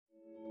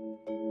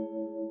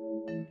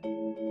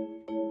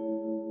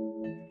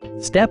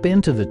Step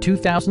into the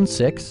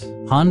 2006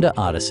 Honda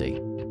Odyssey.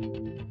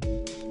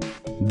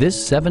 This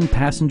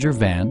 7-passenger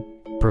van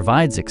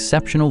provides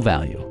exceptional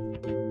value.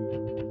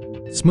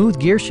 Smooth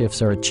gear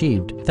shifts are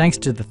achieved thanks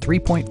to the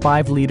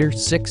 3.5-liter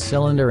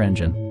 6-cylinder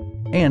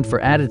engine. And for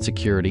added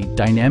security,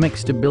 dynamic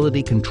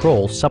stability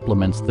control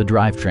supplements the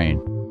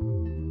drivetrain.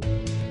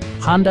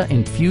 Honda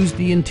infused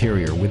the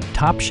interior with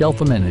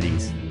top-shelf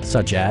amenities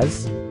such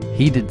as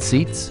heated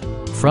seats,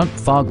 front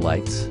fog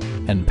lights,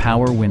 and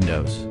power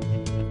windows.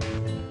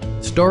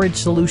 Storage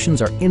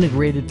solutions are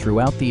integrated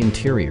throughout the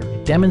interior,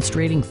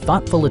 demonstrating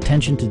thoughtful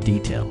attention to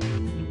detail.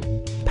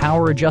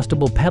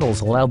 Power-adjustable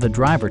pedals allow the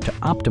driver to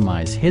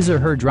optimize his or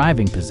her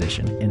driving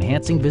position,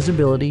 enhancing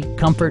visibility,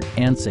 comfort,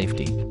 and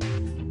safety.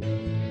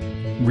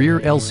 Rear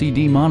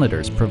LCD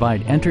monitors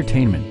provide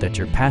entertainment that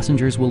your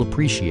passengers will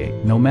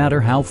appreciate no matter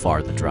how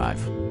far the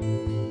drive.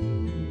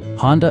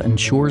 Honda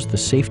ensures the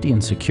safety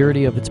and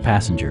security of its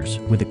passengers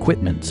with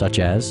equipment such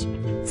as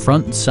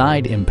front and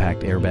side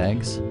impact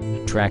airbags,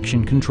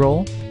 traction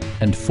control,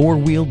 and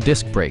 4-wheel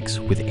disc brakes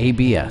with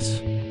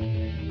ABS.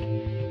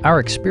 Our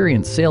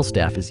experienced sales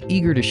staff is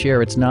eager to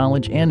share its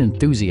knowledge and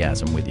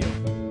enthusiasm with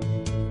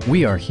you.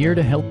 We are here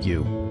to help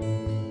you.